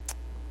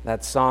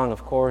That song,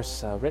 of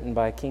course, written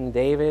by King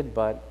David,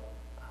 but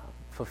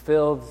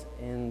fulfilled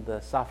in the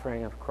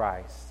suffering of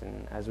Christ.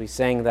 And as we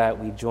sang that,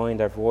 we joined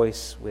our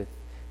voice with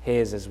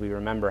his as we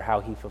remember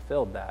how he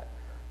fulfilled that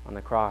on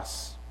the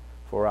cross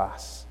for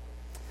us.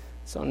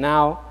 So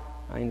now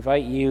I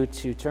invite you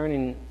to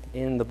turn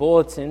in the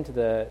bulletin to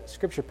the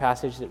scripture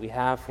passage that we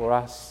have for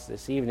us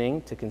this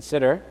evening to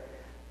consider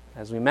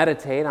as we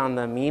meditate on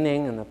the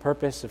meaning and the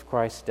purpose of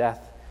Christ's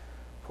death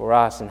for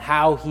us and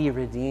how he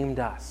redeemed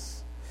us.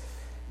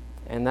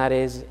 And that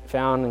is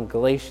found in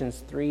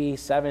Galatians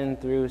 3:7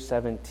 through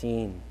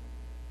 17.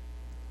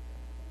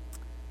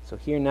 So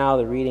hear now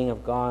the reading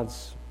of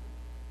God's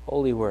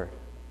holy word.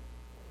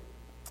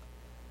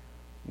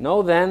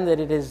 Know then that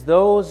it is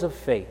those of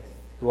faith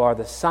who are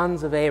the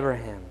sons of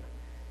Abraham.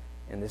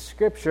 And the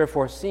scripture,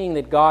 foreseeing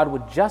that God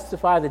would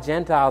justify the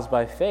Gentiles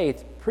by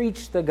faith,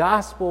 preached the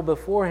gospel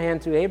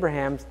beforehand to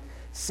Abraham,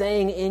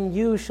 saying, "In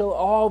you shall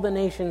all the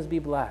nations be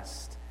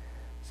blessed."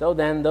 So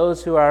then,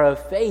 those who are of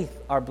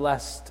faith are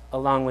blessed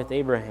along with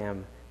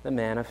Abraham, the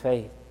man of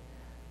faith.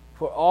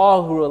 For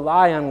all who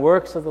rely on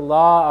works of the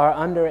law are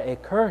under a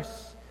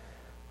curse.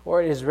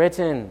 For it is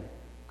written,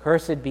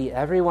 "Cursed be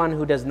everyone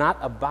who does not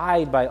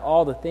abide by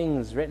all the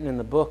things written in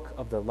the book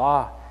of the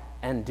law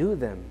and do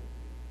them."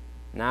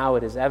 Now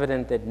it is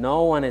evident that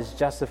no one is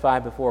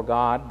justified before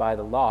God by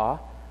the law,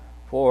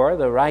 for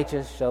the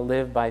righteous shall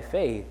live by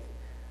faith.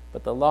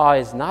 But the law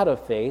is not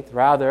of faith,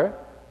 rather,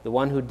 the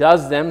one who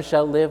does them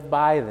shall live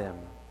by them.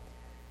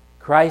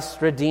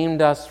 Christ redeemed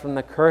us from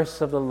the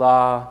curse of the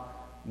law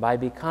by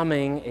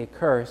becoming a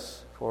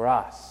curse for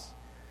us.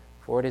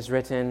 For it is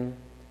written,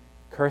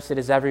 "Cursed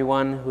is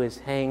everyone who is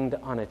hanged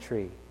on a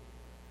tree,"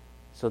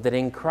 so that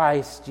in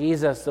Christ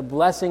Jesus the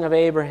blessing of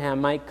Abraham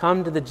might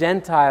come to the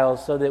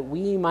Gentiles, so that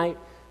we might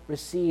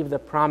receive the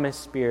promised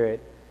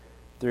Spirit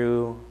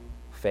through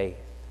faith.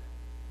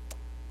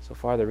 So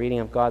far, the reading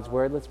of God's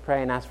word. Let's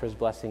pray and ask for his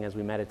blessing as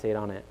we meditate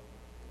on it.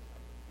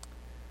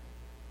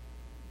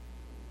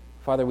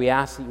 Father, we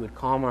ask that you would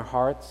calm our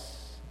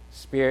hearts.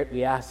 Spirit,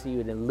 we ask that you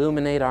would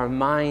illuminate our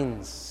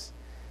minds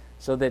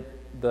so that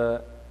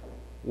the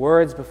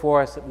words before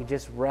us that we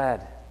just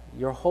read,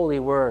 your holy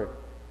word,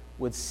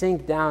 would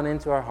sink down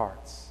into our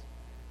hearts,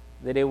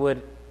 that it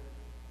would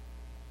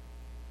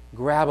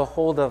grab a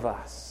hold of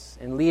us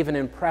and leave an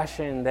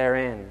impression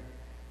therein,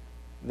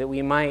 that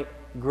we might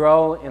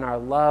grow in our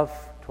love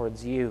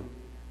towards you,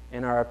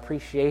 in our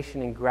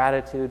appreciation and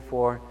gratitude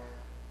for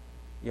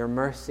your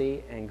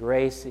mercy and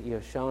grace that you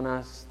have shown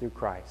us through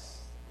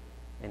Christ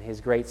and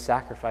his great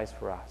sacrifice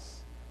for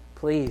us.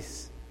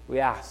 Please, we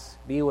ask,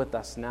 be with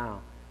us now.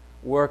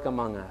 Work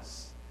among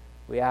us.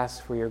 We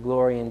ask for your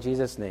glory in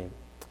Jesus' name.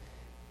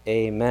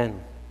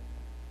 Amen.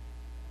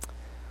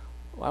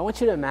 Well, I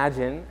want you to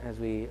imagine, as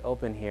we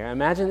open here,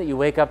 imagine that you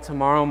wake up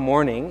tomorrow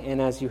morning,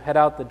 and as you head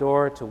out the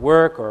door to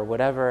work or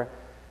whatever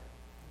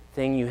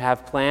thing you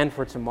have planned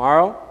for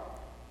tomorrow,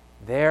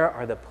 there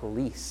are the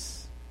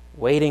police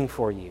waiting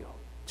for you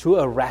to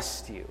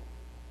arrest you.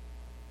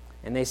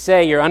 And they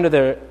say you're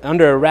under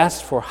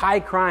arrest for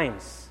high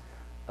crimes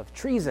of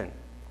treason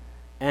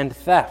and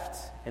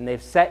theft, and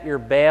they've set your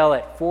bail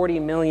at $40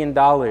 million.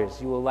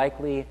 You will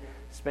likely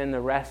spend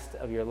the rest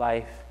of your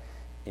life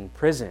in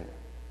prison.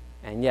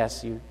 And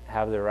yes, you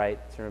have the right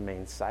to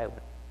remain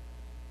silent.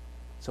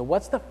 So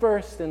what's the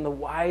first and the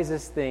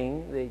wisest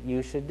thing that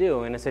you should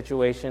do in a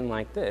situation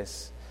like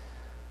this?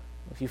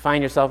 If you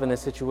find yourself in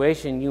this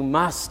situation, you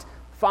must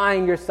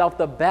find yourself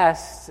the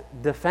best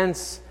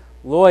defense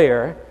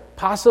lawyer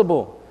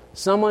possible.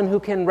 Someone who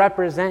can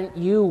represent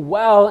you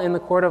well in the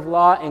court of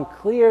law and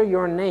clear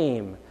your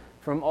name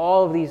from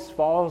all of these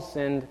false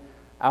and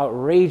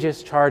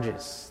outrageous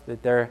charges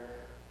that they're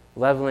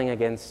leveling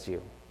against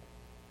you.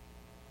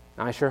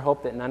 Now, I sure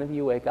hope that none of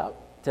you wake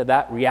up to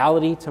that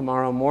reality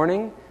tomorrow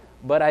morning,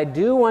 but I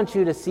do want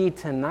you to see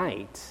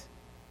tonight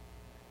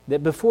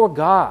that before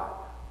God,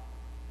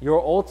 your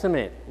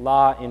ultimate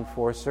law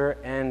enforcer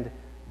and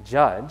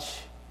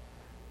judge,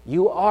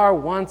 you are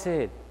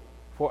wanted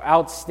for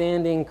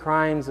outstanding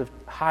crimes of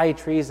high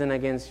treason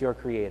against your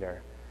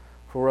Creator,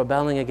 for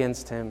rebelling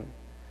against him,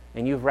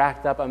 and you've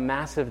racked up a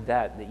massive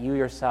debt that you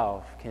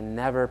yourself can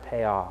never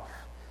pay off.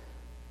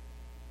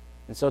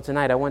 And so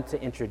tonight I want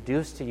to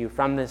introduce to you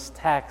from this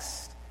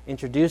text,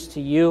 introduce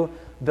to you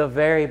the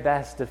very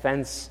best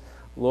defense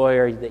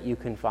lawyer that you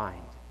can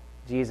find,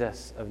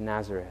 Jesus of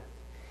Nazareth.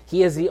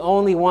 He is the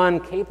only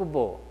one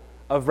capable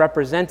of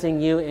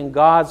representing you in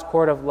God's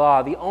court of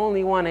law, the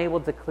only one able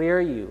to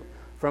clear you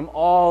from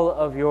all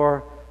of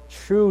your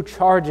true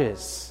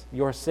charges,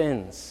 your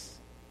sins.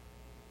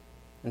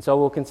 And so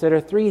we'll consider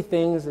three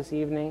things this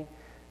evening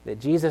that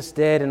Jesus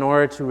did in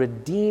order to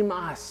redeem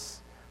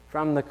us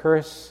from the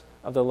curse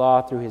of the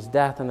law through his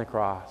death on the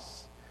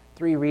cross.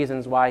 Three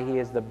reasons why he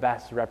is the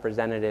best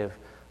representative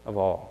of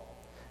all.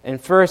 And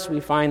first, we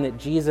find that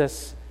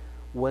Jesus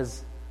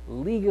was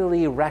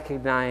legally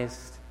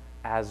recognized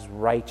as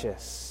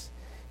righteous.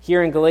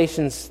 Here in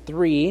Galatians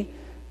 3,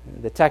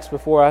 the text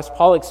before us,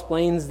 Paul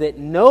explains that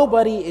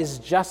nobody is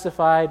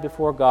justified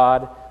before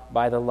God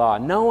by the law.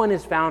 No one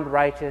is found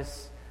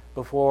righteous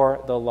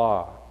before the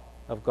law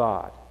of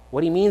God.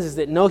 What he means is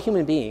that no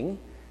human being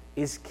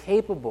is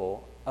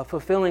capable of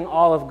fulfilling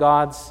all of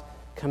God's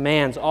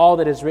commands, all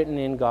that is written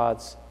in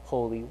God's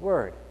holy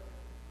word.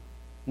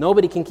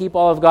 Nobody can keep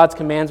all of God's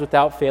commands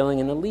without failing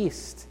in the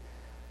least.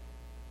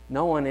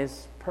 No one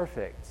is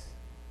perfect,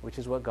 which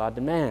is what God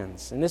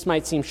demands. And this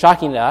might seem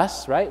shocking to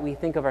us, right? We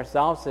think of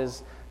ourselves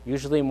as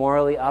usually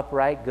morally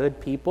upright,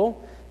 good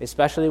people,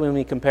 especially when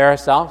we compare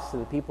ourselves to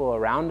the people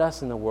around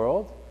us in the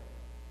world.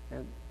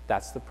 And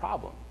that's the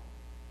problem.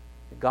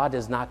 God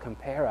does not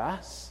compare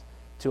us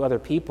to other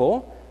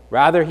people.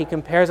 Rather, he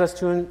compares us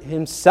to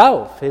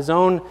himself, his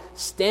own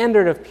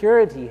standard of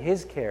purity,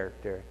 his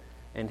character,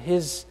 and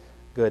his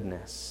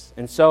goodness.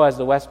 And so, as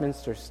the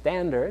Westminster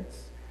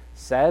Standards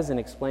says and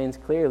explains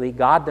clearly,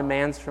 God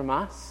demands from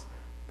us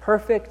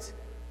perfect,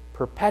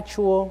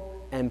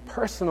 perpetual, and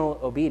personal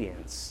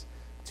obedience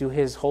to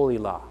his holy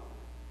law.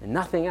 And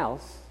nothing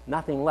else,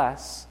 nothing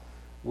less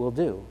will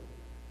do.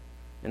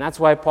 And that's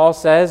why Paul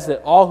says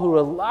that all who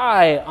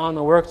rely on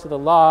the works of the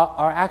law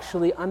are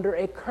actually under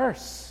a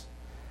curse.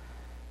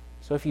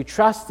 So if you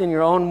trust in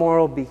your own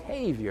moral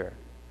behavior,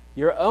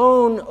 your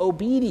own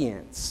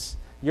obedience,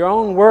 your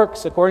own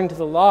works according to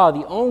the law,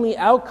 the only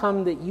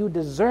outcome that you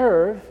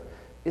deserve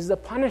is the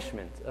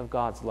punishment of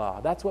God's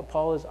law. That's what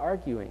Paul is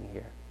arguing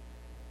here.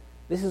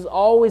 This is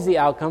always the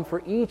outcome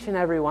for each and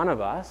every one of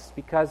us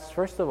because,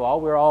 first of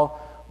all, we're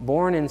all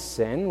born in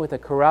sin with a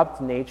corrupt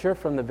nature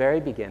from the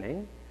very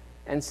beginning.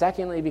 And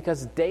secondly,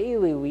 because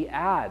daily we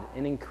add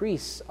and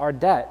increase our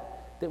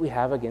debt that we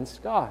have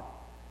against God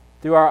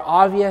through our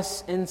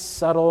obvious and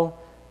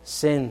subtle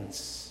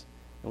sins.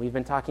 And we've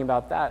been talking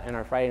about that in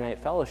our Friday night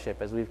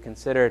fellowship as we've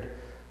considered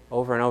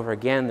over and over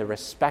again the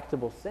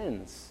respectable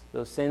sins,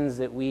 those sins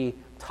that we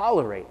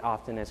tolerate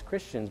often as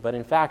Christians, but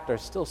in fact are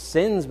still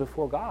sins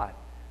before God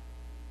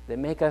that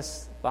make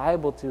us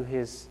liable to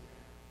his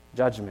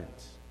judgment.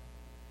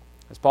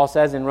 As Paul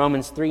says in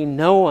Romans 3,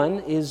 no one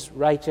is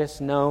righteous,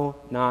 no,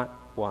 not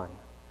one.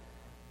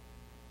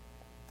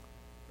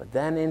 But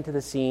then into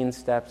the scene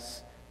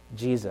steps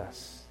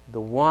Jesus,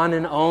 the one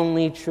and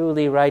only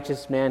truly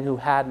righteous man who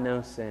had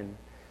no sin.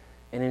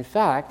 And in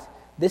fact,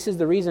 this is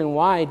the reason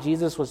why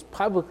Jesus was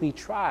publicly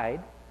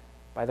tried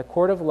by the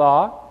court of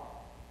law,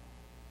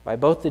 by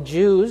both the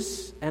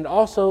Jews and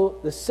also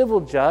the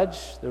civil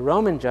judge, the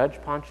Roman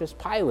judge, Pontius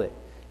Pilate.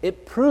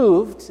 It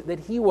proved that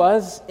he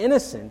was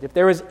innocent. If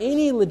there was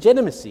any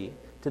legitimacy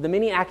to the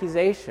many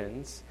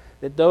accusations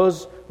that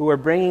those who were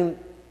bringing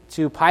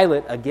to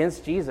Pilate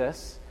against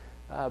Jesus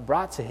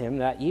brought to him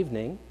that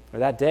evening or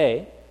that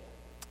day,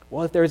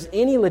 well, if there was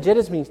any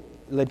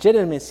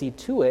legitimacy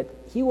to it,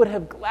 he would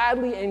have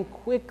gladly and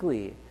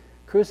quickly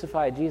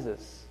crucified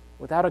Jesus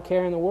without a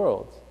care in the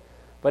world.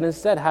 But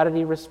instead, how did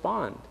he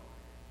respond?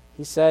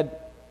 He said,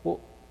 well,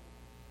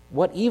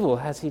 what evil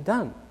has he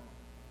done?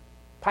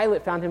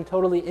 Pilate found him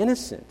totally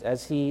innocent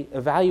as he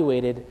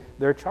evaluated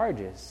their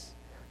charges.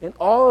 And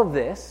all of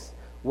this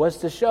was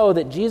to show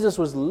that Jesus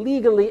was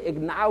legally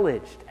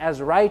acknowledged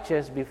as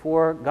righteous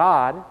before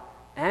God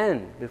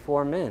and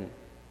before men.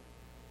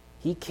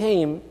 He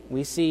came,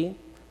 we see,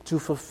 to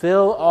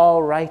fulfill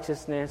all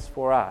righteousness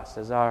for us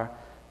as our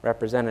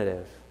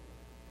representative.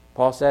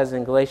 Paul says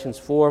in Galatians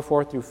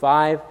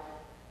 4:4-5,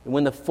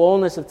 when the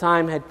fullness of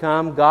time had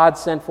come, God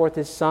sent forth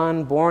his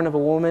Son, born of a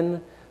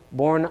woman,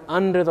 born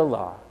under the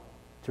law,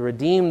 to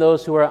redeem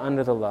those who are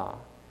under the law.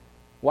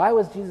 Why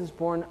was Jesus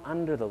born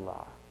under the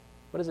law?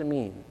 What does it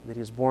mean that he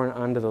was born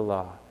under the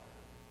law?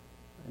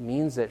 It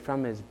means that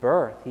from his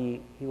birth,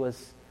 he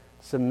was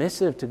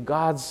submissive to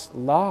God's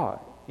law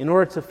in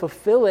order to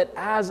fulfill it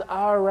as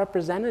our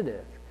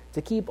representative,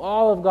 to keep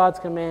all of God's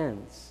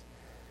commands.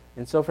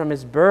 And so from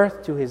his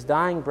birth to his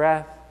dying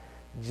breath,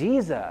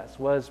 Jesus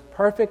was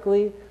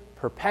perfectly,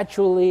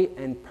 perpetually,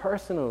 and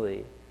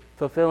personally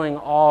fulfilling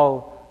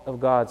all of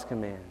God's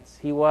commands.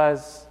 He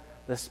was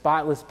the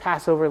spotless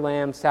Passover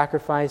lamb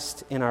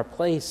sacrificed in our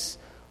place,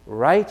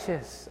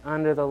 righteous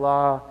under the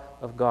law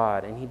of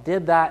God. And he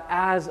did that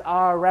as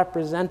our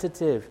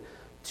representative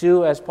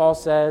to, as Paul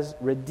says,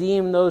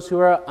 redeem those who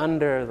are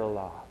under the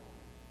law.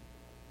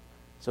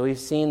 So we've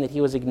seen that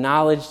he was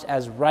acknowledged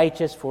as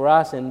righteous for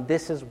us, and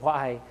this is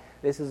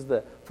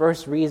the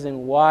first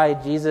reason why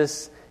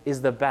Jesus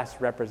is the best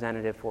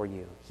representative for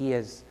you. He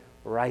is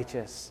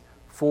righteous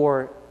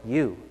for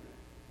you.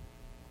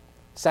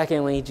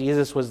 Secondly,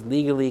 Jesus was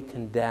legally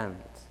condemned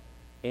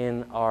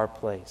in our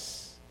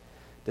place.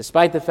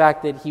 Despite the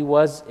fact that he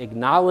was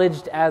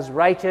acknowledged as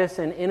righteous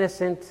and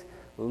innocent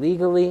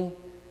legally,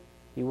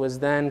 he was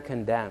then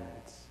condemned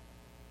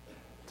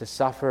to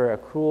suffer a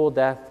cruel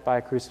death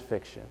by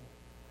crucifixion.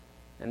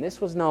 And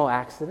this was no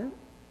accident.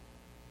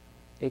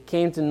 It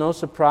came to no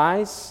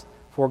surprise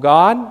for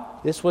God.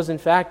 This was in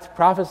fact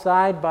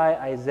prophesied by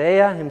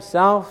Isaiah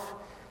himself,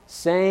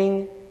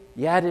 saying,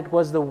 yet it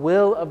was the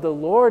will of the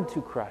Lord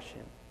to crush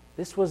him.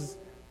 This was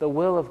the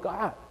will of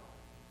God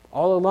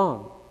all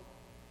along.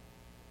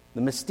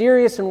 The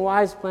mysterious and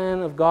wise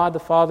plan of God the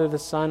Father, the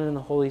Son, and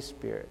the Holy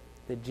Spirit,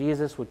 that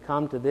Jesus would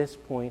come to this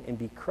point and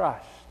be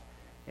crushed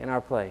in our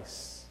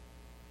place.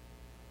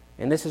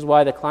 And this is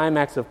why the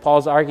climax of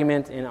Paul's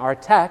argument in our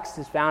text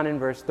is found in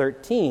verse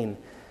 13,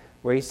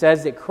 where he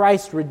says that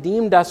Christ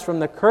redeemed us from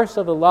the curse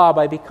of the law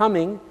by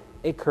becoming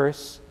a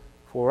curse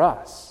for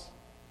us.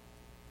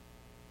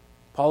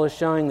 Paul is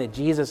showing that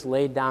Jesus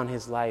laid down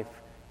his life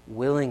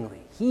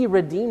willingly. He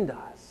redeemed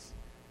us.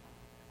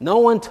 No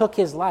one took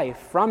his life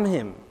from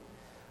him.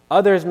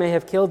 Others may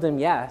have killed him,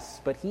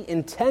 yes, but he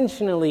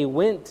intentionally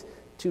went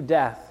to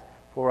death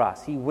for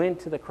us. He went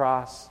to the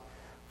cross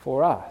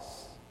for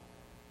us.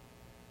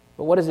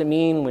 But what does it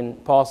mean when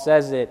Paul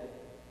says that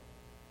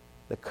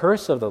the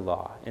curse of the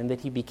law and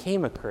that he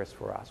became a curse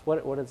for us?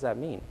 What does that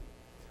mean?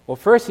 Well,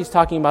 first he's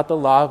talking about the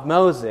law of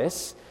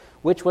Moses,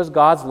 which was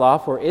God's law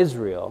for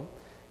Israel.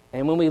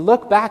 And when we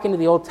look back into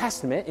the Old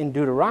Testament, in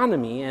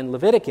Deuteronomy and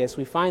Leviticus,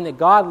 we find that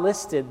God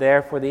listed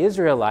there for the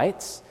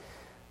Israelites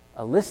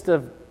a list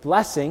of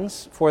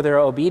blessings for their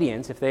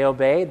obedience. If they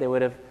obeyed, they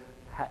would have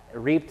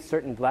reaped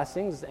certain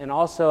blessings, and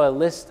also a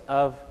list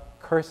of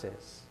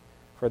curses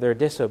for their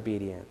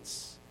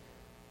disobedience.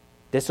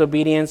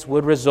 Disobedience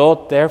would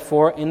result,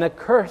 therefore, in the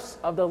curse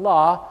of the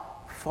law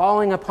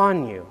falling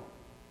upon you.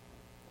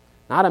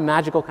 Not a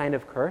magical kind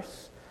of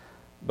curse,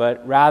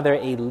 but rather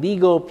a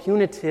legal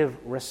punitive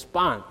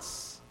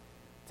response.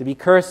 To be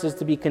cursed is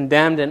to be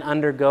condemned and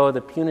undergo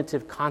the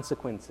punitive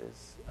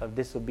consequences of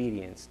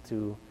disobedience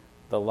to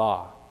the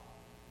law.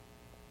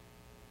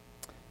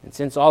 And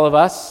since all of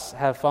us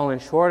have fallen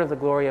short of the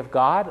glory of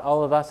God,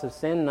 all of us have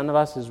sinned, none of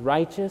us is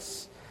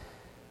righteous,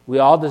 we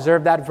all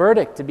deserve that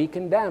verdict, to be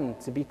condemned,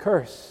 to be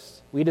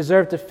cursed. We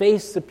deserve to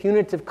face the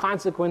punitive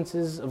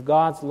consequences of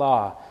God's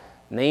law,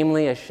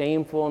 namely a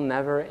shameful,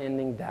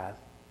 never-ending death,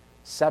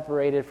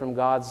 separated from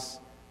God's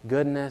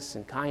goodness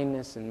and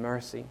kindness and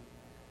mercy.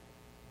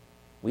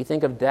 We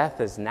think of death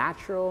as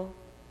natural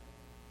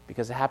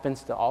because it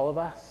happens to all of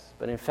us,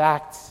 but in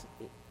fact,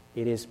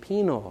 it is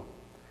penal.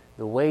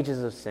 The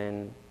wages of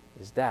sin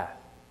is death.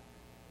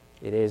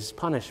 It is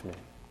punishment.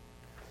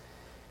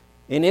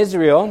 In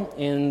Israel,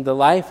 in the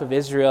life of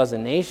Israel as a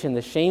nation,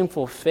 the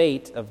shameful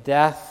fate of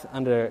death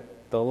under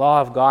the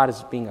law of God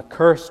as being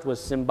accursed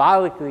was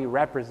symbolically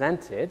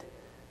represented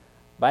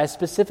by a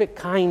specific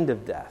kind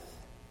of death,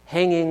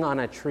 hanging on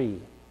a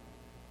tree.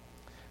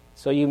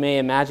 So you may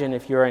imagine,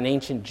 if you're an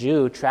ancient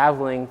Jew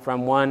traveling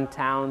from one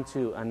town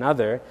to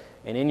another,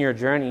 and in your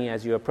journey,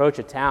 as you approach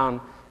a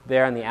town,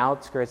 there on the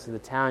outskirts of the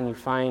town, you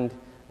find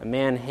a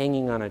man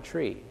hanging on a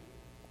tree,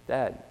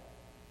 dead.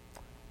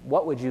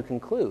 What would you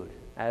conclude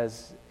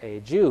as a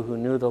Jew who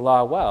knew the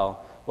law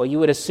well? Well, you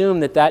would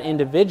assume that that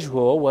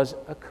individual was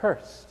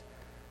accursed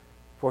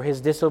for his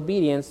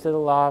disobedience to the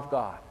law of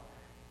God.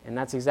 And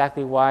that's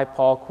exactly why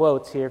Paul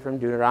quotes here from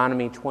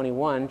Deuteronomy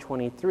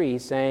 21:23,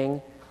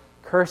 saying,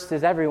 "Cursed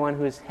is everyone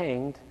who is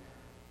hanged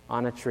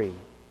on a tree."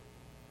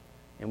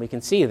 And we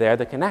can see there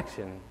the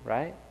connection,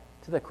 right,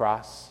 to the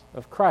cross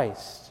of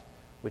Christ,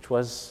 which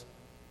was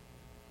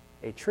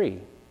a tree.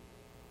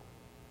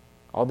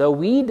 Although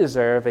we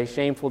deserve a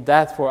shameful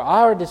death for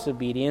our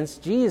disobedience,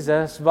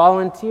 Jesus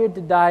volunteered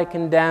to die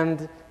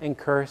condemned and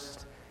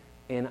cursed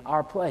in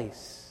our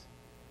place.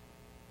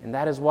 And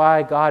that is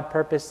why God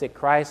purposed that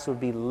Christ would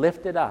be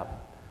lifted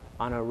up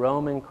on a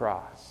Roman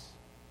cross,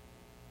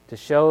 to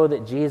show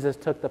that Jesus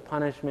took the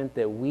punishment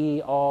that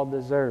we all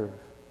deserve.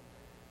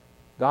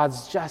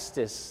 God's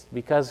justice,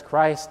 because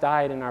Christ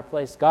died in our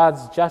place,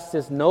 God's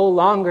justice no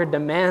longer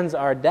demands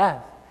our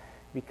death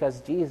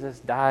because Jesus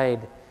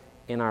died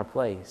in our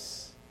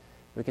place.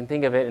 We can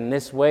think of it in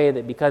this way,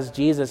 that because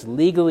Jesus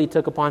legally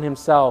took upon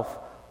himself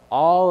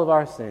all of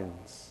our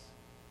sins,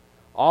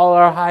 all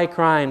our high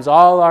crimes,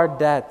 all our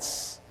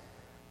debts,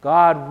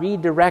 God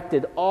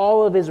redirected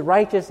all of his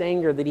righteous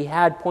anger that he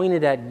had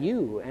pointed at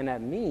you and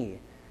at me,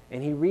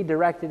 and he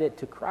redirected it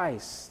to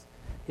Christ,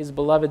 his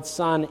beloved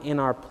Son, in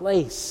our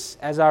place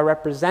as our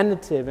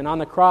representative. And on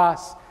the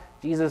cross,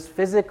 Jesus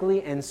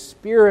physically and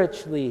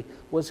spiritually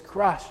was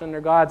crushed under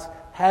God's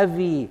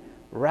heavy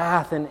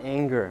wrath and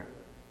anger,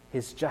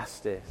 his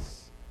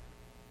justice.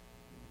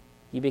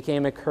 He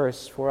became a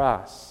curse for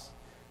us.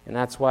 And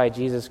that's why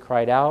Jesus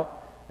cried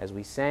out, as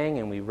we sang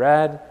and we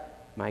read,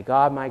 my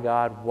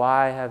God,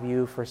 why have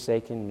you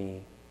forsaken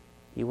me?"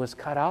 He was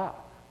cut off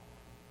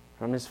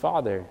from his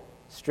Father,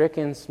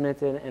 stricken,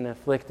 smitten, and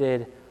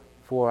afflicted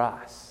for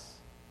us,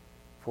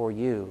 for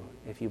you,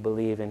 if you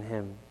believe in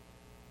him.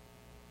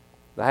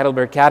 The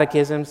Heidelberg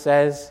Catechism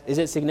says, is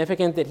it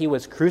significant that he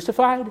was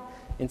crucified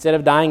instead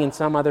of dying in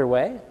some other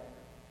way?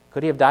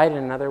 Could he have died in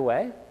another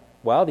way?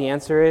 Well, the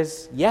answer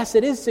is yes,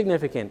 it is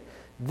significant.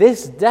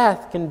 This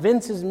death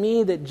convinces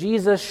me that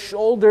Jesus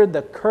shouldered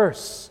the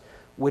curse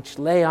which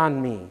lay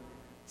on me,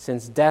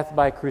 since death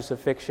by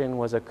crucifixion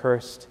was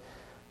accursed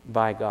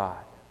by God.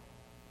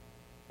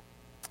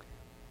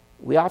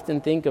 We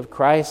often think of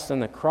Christ on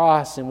the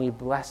cross, and we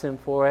bless him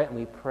for it, and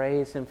we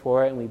praise him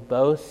for it, and we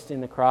boast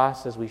in the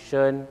cross as we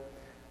should.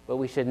 But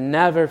we should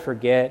never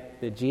forget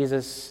that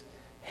Jesus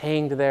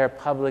hanged there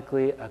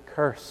publicly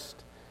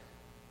accursed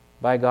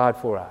by God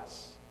for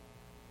us.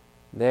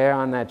 There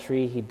on that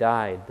tree he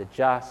died, the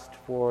just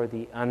for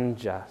the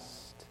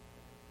unjust.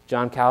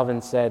 John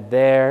Calvin said,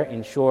 there,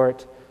 in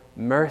short,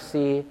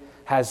 mercy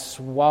has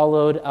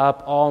swallowed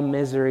up all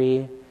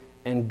misery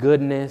and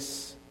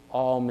goodness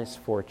all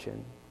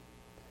misfortune.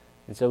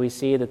 And so we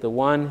see that the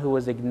one who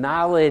was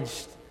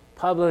acknowledged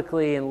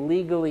publicly and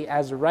legally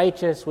as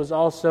righteous was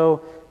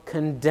also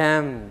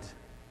condemned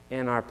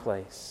in our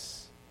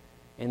place.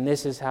 And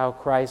this is how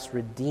Christ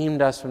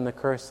redeemed us from the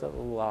curse of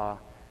the law,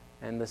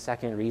 and the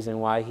second reason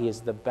why he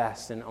is the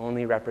best and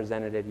only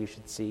representative you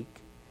should seek.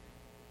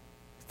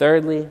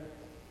 Thirdly,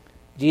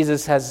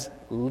 Jesus has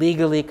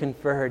legally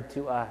conferred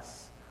to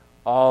us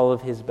all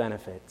of his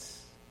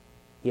benefits.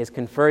 He has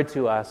conferred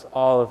to us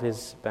all of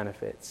his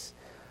benefits.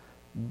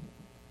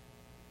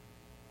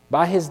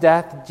 By his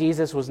death,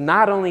 Jesus was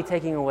not only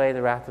taking away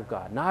the wrath of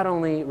God, not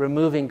only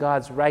removing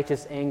God's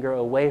righteous anger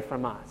away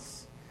from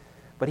us,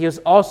 but he was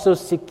also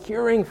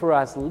securing for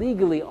us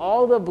legally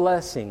all the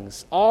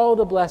blessings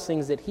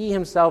that he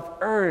himself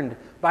earned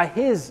by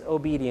his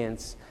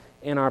obedience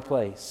in our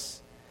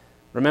place.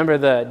 Remember,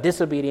 the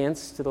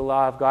disobedience to the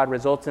law of God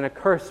results in a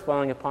curse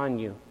falling upon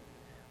you,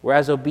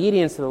 whereas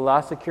obedience to the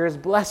law secures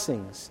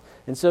blessings.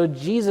 And so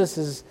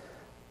Jesus'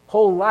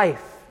 whole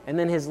life, and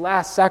then his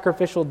last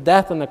sacrificial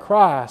death on the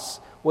cross,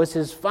 was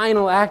his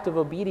final act of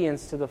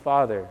obedience to the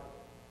Father.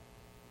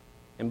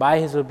 And by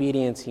his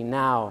obedience, he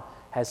now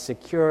has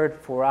secured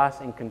for us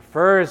and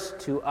confers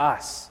to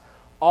us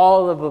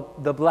all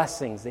of the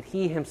blessings that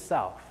he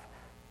himself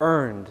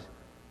earned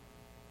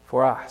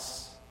for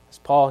us. As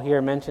Paul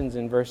here mentions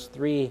in verse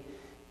 3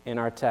 in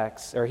our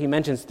text, or he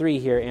mentions 3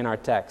 here in our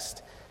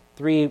text.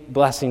 3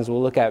 blessings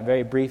we'll look at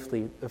very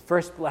briefly. The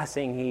first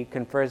blessing he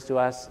confers to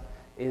us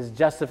is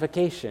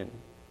justification.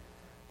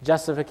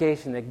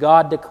 Justification, that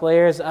God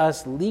declares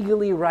us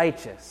legally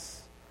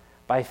righteous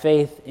by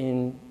faith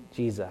in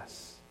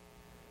Jesus.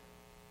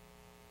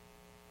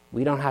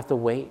 We don't have to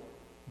wait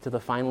to the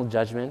final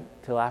judgment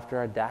till after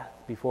our death,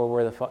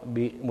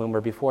 when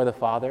we're before the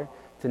Father,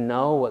 to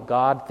know what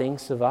God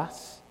thinks of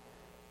us,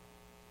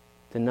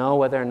 to know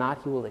whether or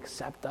not he will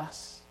accept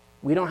us.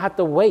 We don't have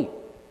to wait.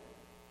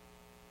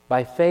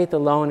 By faith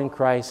alone in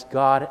Christ,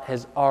 God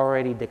has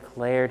already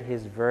declared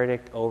his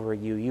verdict over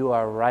you. You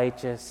are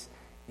righteous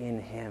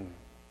in him.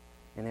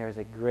 And there is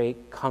a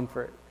great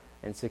comfort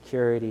and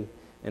security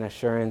and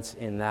assurance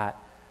in that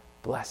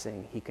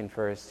blessing he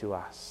confers to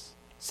us.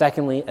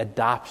 Secondly,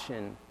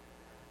 adoption.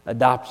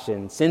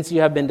 Adoption. Since you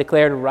have been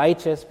declared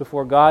righteous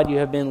before God, you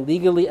have been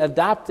legally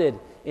adopted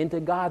into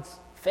God's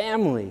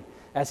family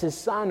as his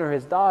son or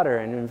his daughter.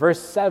 And in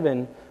verse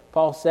 7,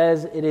 Paul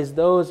says it is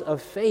those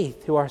of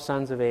faith who are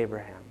sons of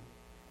Abraham.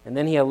 And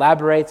then he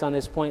elaborates on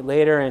this point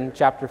later in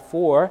chapter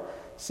 4,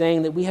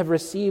 saying that we have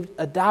received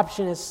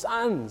adoption as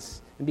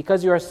sons. And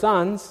because you are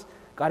sons,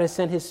 God has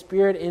sent his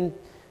Spirit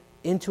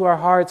into our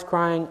hearts,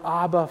 crying,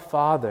 Abba,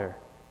 Father.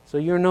 So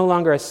you're no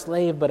longer a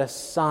slave, but a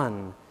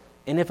son.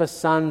 And if a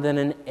son, then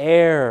an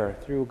heir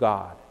through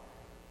God.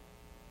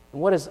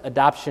 And what does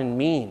adoption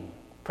mean,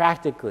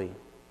 practically,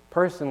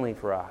 personally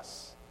for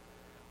us?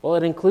 Well,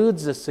 it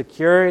includes the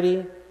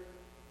security,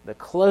 the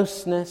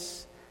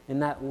closeness,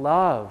 and that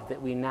love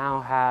that we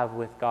now have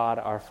with God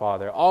our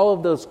Father. All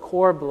of those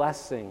core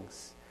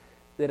blessings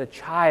that a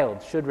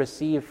child should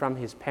receive from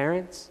his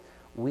parents,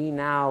 we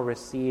now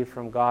receive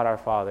from God our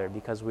Father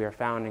because we are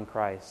found in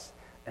Christ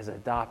as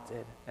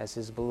adopted, as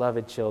his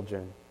beloved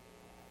children.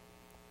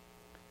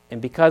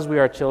 And because we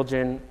are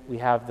children, we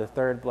have the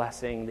third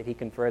blessing that he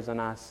confers on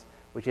us,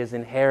 which is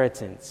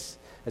inheritance.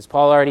 As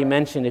Paul already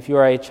mentioned, if you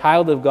are a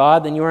child of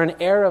God, then you are an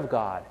heir of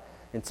God.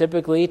 And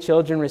typically,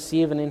 children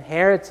receive an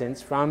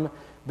inheritance from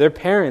their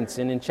parents.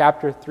 And in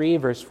chapter 3,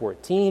 verse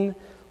 14,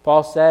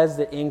 Paul says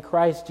that in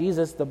Christ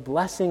Jesus, the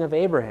blessing of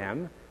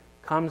Abraham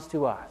comes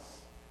to us.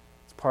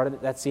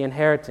 That's the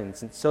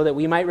inheritance, and so that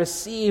we might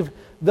receive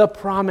the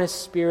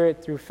promised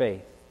Spirit through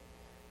faith.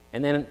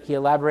 And then he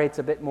elaborates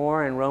a bit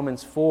more in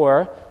Romans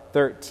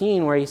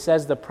 4:13, where he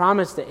says the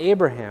promise to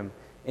Abraham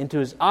and to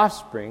his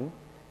offspring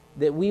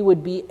that we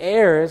would be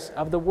heirs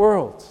of the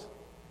world.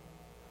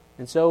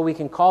 And so we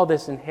can call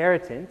this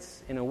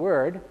inheritance, in a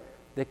word,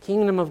 the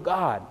kingdom of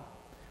God,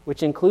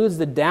 which includes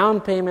the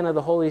down payment of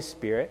the Holy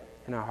Spirit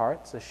in our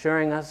hearts,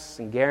 assuring us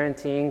and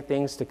guaranteeing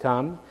things to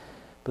come,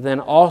 but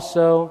then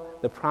also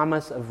the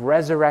promise of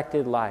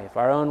resurrected life,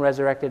 our own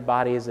resurrected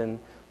bodies and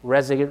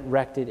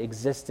resurrected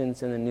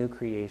existence in the new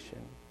creation.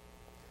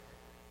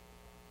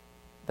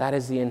 That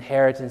is the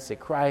inheritance that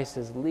Christ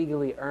has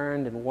legally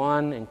earned and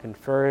won and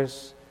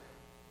confers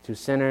to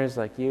sinners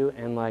like you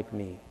and like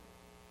me.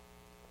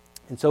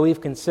 And so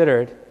we've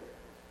considered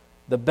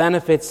the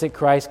benefits that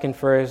Christ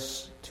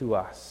confers to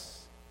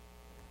us.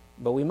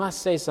 But we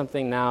must say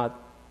something now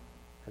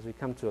as we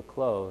come to a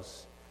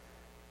close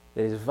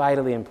that is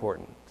vitally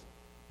important.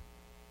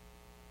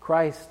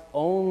 Christ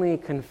only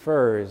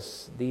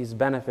confers these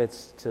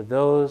benefits to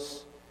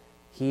those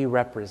he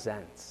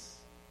represents,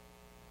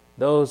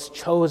 those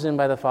chosen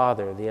by the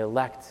Father, the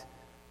elect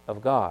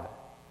of God.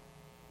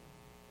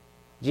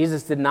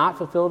 Jesus did not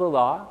fulfill the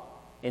law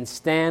and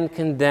stand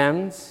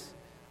condemned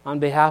on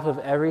behalf of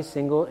every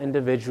single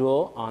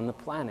individual on the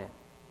planet.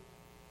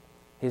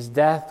 His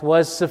death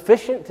was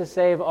sufficient to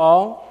save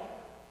all,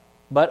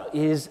 but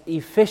is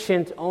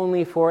efficient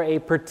only for a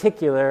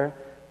particular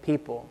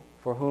people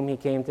for whom he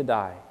came to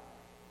die.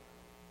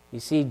 You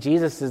see,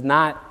 Jesus does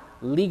not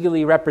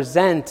legally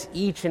represent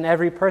each and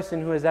every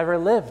person who has ever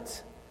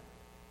lived.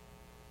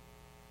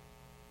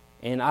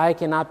 And I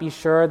cannot be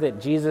sure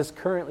that Jesus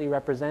currently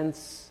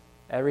represents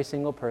every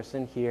single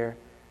person here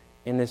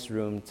in this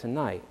room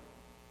tonight.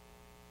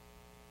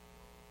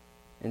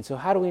 And so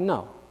how do we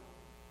know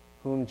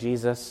whom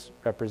Jesus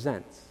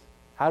represents?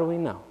 How do we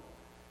know?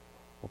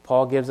 Well,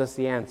 Paul gives us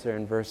the answer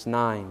in verse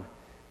 9.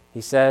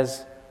 He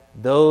says,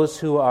 "Those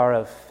who are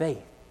of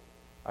faith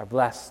are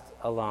blessed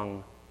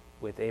along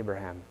with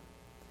Abraham."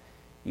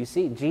 You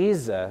see,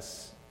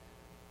 Jesus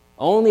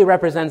only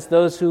represents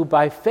those who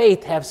by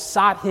faith have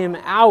sought him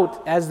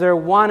out as their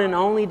one and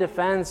only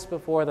defense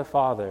before the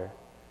Father.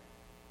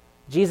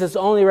 Jesus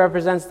only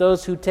represents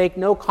those who take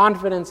no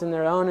confidence in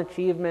their own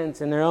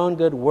achievements, in their own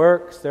good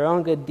works, their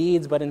own good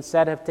deeds, but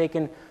instead have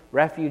taken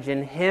refuge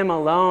in him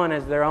alone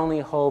as their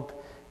only hope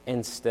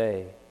and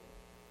stay.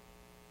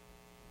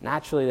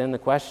 Naturally, then the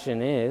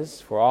question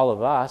is, for all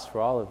of us, for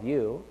all of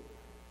you,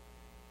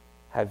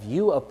 have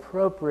you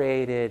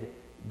appropriated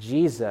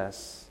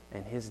Jesus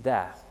and his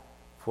death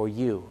for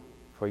you,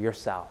 for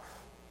yourself?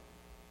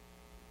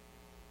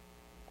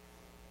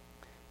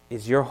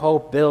 Is your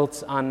hope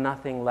built on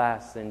nothing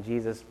less than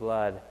Jesus'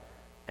 blood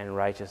and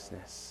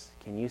righteousness?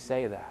 Can you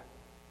say that?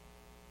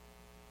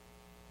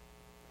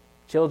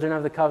 Children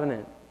of the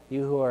covenant,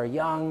 you who are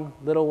young,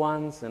 little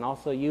ones, and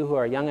also you who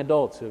are young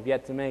adults who have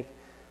yet to make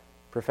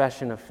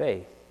profession of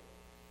faith,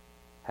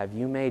 have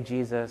you made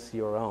Jesus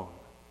your own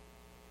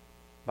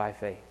by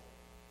faith?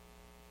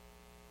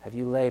 Have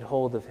you laid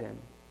hold of him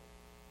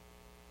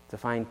to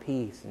find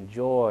peace and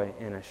joy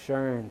and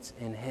assurance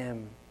in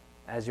him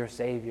as your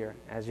Savior,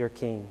 as your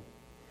King?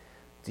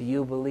 Do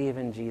you believe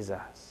in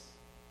Jesus?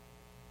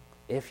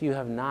 If you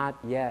have not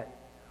yet,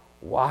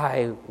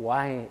 why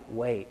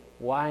wait?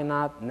 Why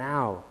not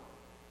now?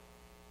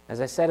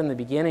 As I said in the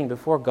beginning,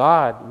 before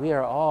God, we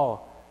are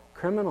all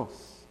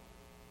criminals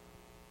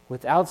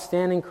with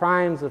outstanding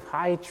crimes of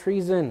high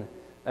treason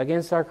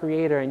against our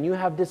Creator, and you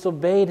have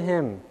disobeyed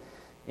him,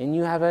 and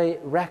you have a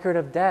record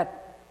of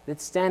debt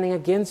that's standing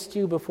against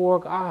you before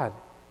God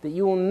that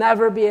you will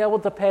never be able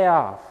to pay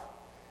off.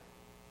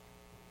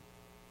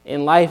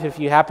 In life, if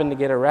you happen to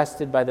get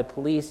arrested by the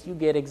police, you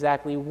get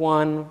exactly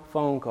one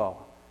phone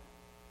call.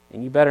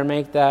 And you better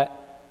make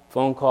that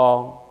phone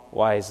call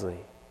wisely.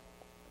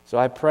 So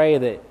I pray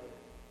that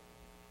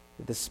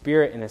the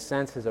Spirit, in a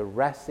sense, has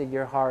arrested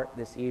your heart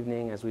this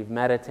evening as we've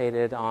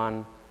meditated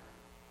on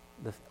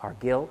our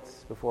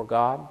guilt before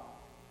God,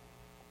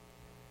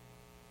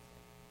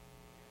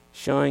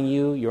 showing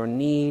you your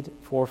need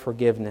for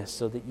forgiveness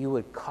so that you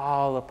would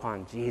call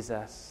upon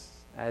Jesus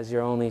as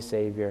your only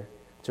Savior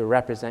to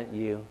represent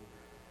you.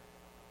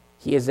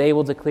 He is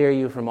able to clear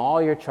you from all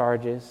your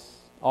charges,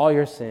 all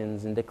your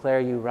sins, and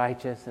declare you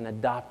righteous and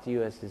adopt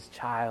you as his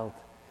child,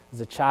 as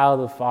a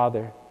child of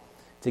Father,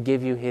 to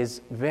give you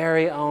his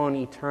very own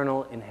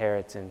eternal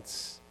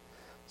inheritance.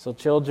 So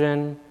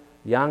children,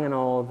 young and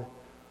old,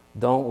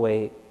 don't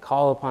wait.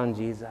 Call upon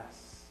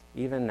Jesus,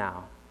 even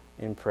now,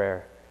 in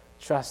prayer.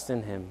 Trust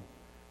in him.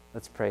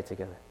 Let's pray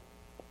together.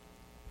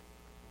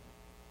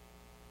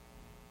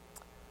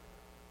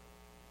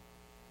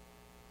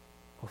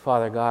 Oh,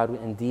 Father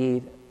God,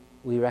 indeed,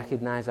 we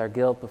recognize our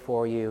guilt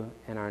before you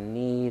and our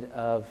need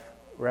of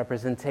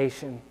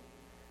representation,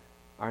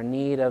 our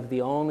need of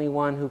the only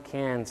one who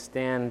can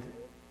stand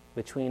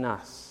between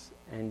us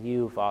and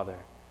you, Father,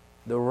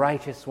 the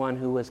righteous one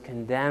who was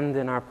condemned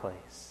in our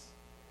place.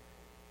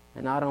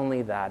 And not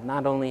only that,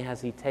 not only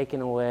has he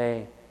taken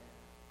away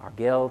our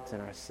guilt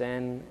and our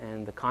sin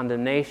and the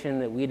condemnation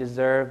that we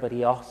deserve, but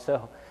he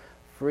also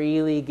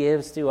freely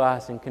gives to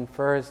us and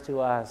confers to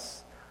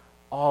us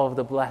all of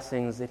the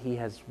blessings that he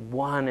has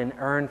won and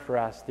earned for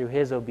us through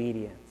his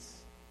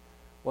obedience.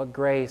 What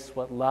grace,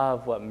 what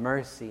love, what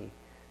mercy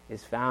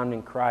is found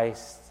in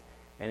Christ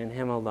and in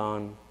him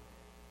alone.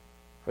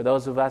 For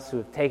those of us who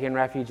have taken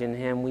refuge in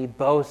him, we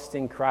boast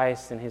in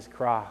Christ and his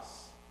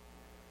cross.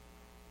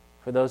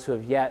 For those who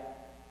have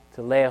yet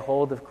to lay a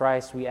hold of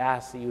Christ, we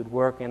ask that you would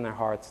work in their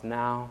hearts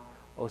now,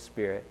 O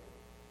Spirit.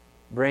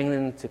 Bring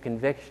them to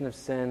conviction of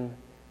sin.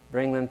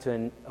 Bring them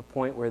to a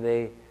point where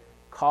they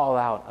call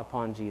out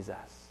upon Jesus,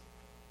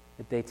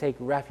 that they take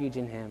refuge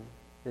in him,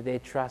 that they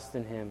trust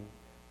in him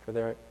for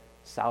their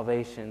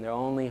salvation, their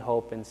only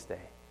hope and stay.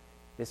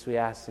 This we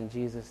ask in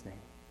Jesus' name.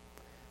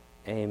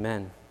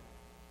 Amen.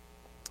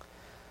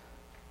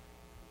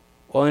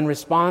 Well, in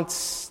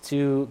response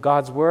to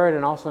God's word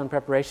and also in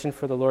preparation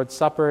for the Lord's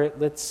Supper,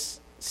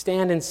 let's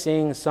stand and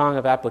sing a song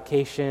of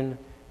application,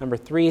 number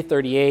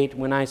 338,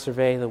 When I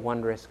Survey the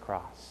Wondrous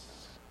Cross.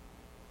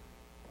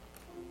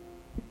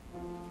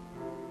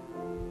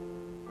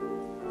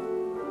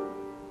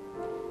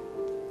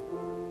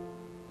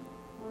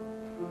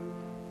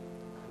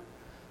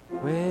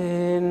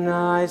 When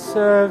I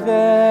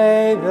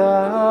survey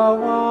the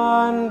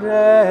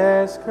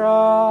glorious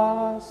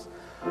cross,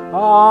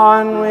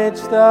 on which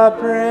the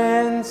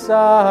Prince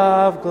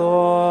of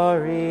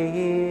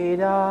Glory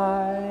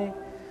died.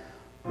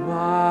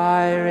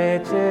 My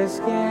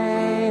richest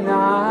gain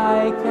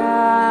I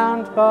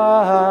count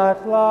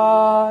but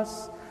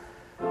loss,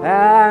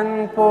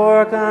 and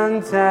pour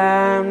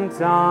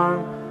contempt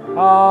on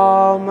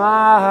all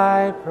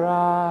my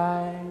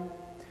pride.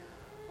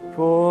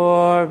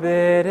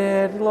 Forbid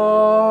it,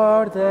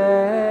 Lord,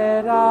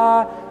 that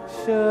I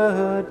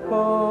should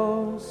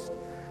boast,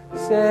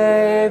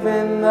 save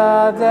in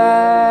the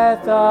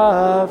death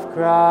of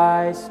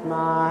Christ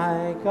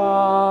my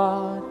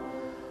God.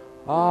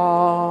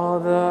 All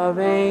the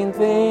vain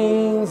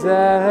things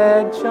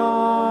that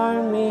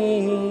charm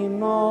me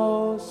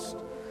most,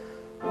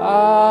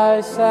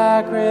 I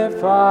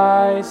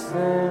sacrifice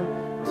them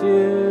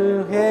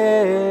to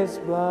His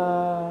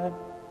blood.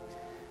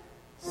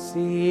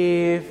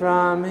 See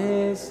from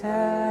His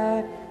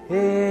head,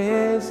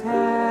 His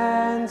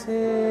hands,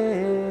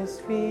 His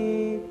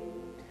feet,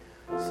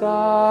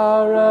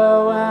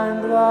 sorrow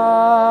and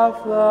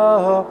love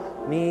flow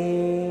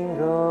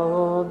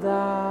mingled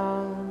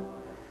down.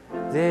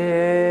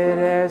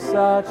 Did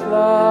such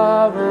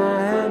love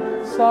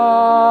and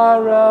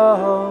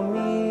sorrow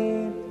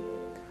meet,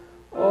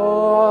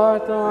 or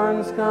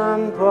thorns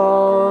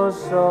compose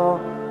so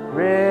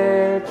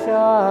rich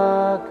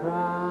a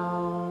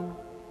crown?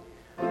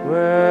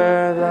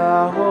 Were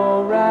the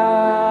whole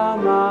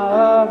realm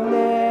of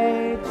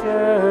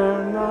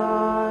nature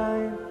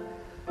mine,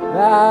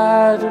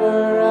 that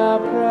were a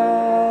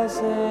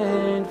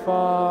present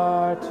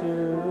far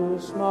too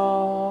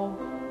small.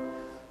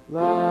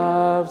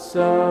 Love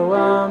so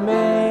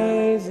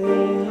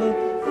amazing,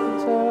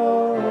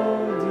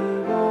 so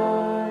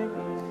divine,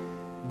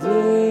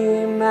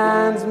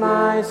 demands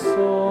my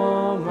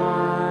soul,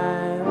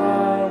 my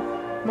life,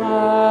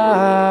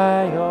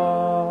 my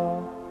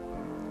all.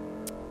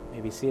 You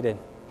may be seated.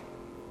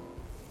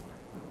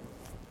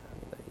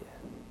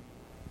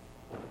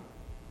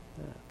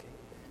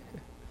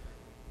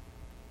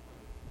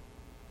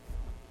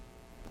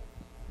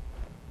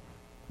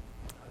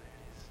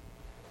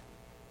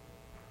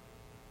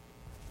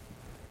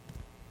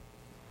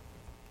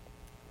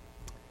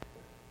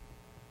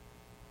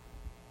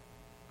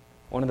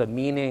 One of the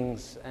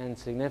meanings and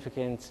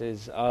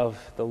significances of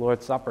the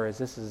Lord's Supper is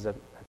this is a